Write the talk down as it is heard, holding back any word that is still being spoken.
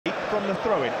from the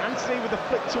throw-in. Anthony with a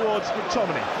flick towards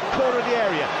McTominay. Corner of the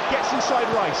area, gets inside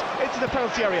Rice, into the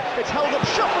penalty area. It's held up,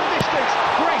 shot from distance.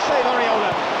 Great save,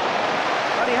 Areola.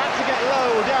 And he had to get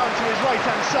low down to his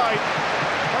right-hand side.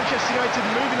 Manchester United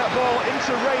moving that ball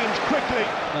into range quickly.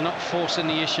 They're not forcing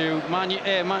the issue.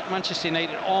 Manchester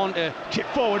United on to chip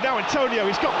forward now. Antonio,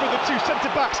 he's got through the two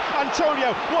centre-backs.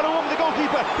 Antonio, one-on-one with the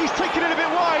goalkeeper. He's taken it a bit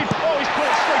wide. Oh, he's put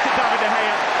it straight to David De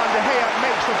Gea. And De Gea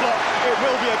makes the block. It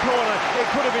will be a corner. It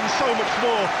could have been so much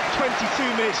more.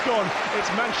 22 minutes gone. It's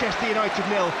Manchester United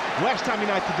 0, West Ham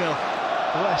United 0.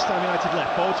 West Ham United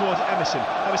left, ball towards Emerson.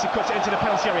 Emerson cuts it into the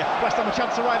penalty area. West Ham a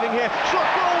chance arriving here. Shot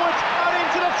forward and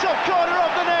into the top corner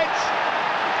of the net.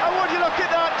 And would you look at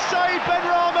that? Save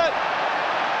Benrahma.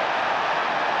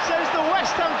 Sends the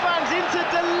West Ham fans into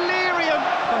delirium.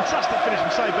 Fantastic finish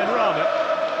from Said Benrahma.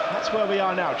 That's where we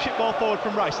are now. Chip ball forward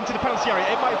from Rice into the penalty area.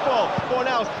 It might fall.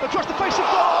 Fornals across the face of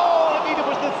goal. All it needed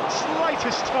was the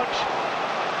slightest touch.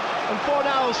 And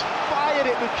Fornals fired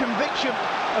it with conviction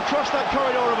across that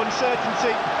corridor of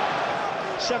uncertainty.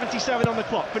 77 on the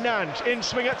clock. Fernandes in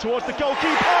swinger towards the goalkeeper.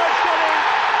 It's gone in!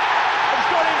 It's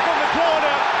gone in from the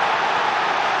corner.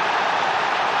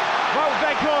 Wout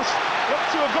Weghorst looked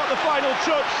to have got the final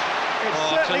touch. It's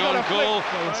certainly got a flick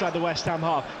inside the West Ham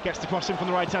half. Gets the cross in from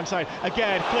the right-hand side.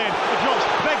 Again, cleared. It drops.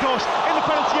 Weghorst in the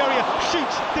penalty area.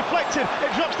 Shoots. Deflected.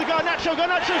 It drops to Garnacho.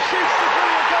 Garnacho shoots. The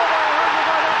brilliant goal by Alejandro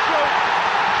Garnacho.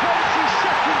 20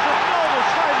 seconds of normal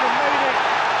time remaining.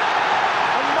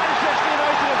 And Manchester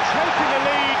United have taken the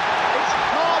lead. It's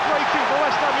heartbreaking for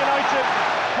West Ham United.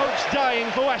 Hope's dying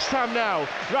for West Ham now.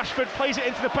 Rashford plays it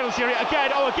into the penalty area again.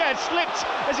 Oh, again, slipped.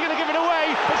 Is he going to give it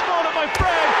away? It's fallen up by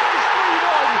Fred. It's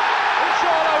 3-1. It's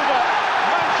all over.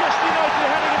 Manchester United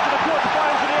are heading into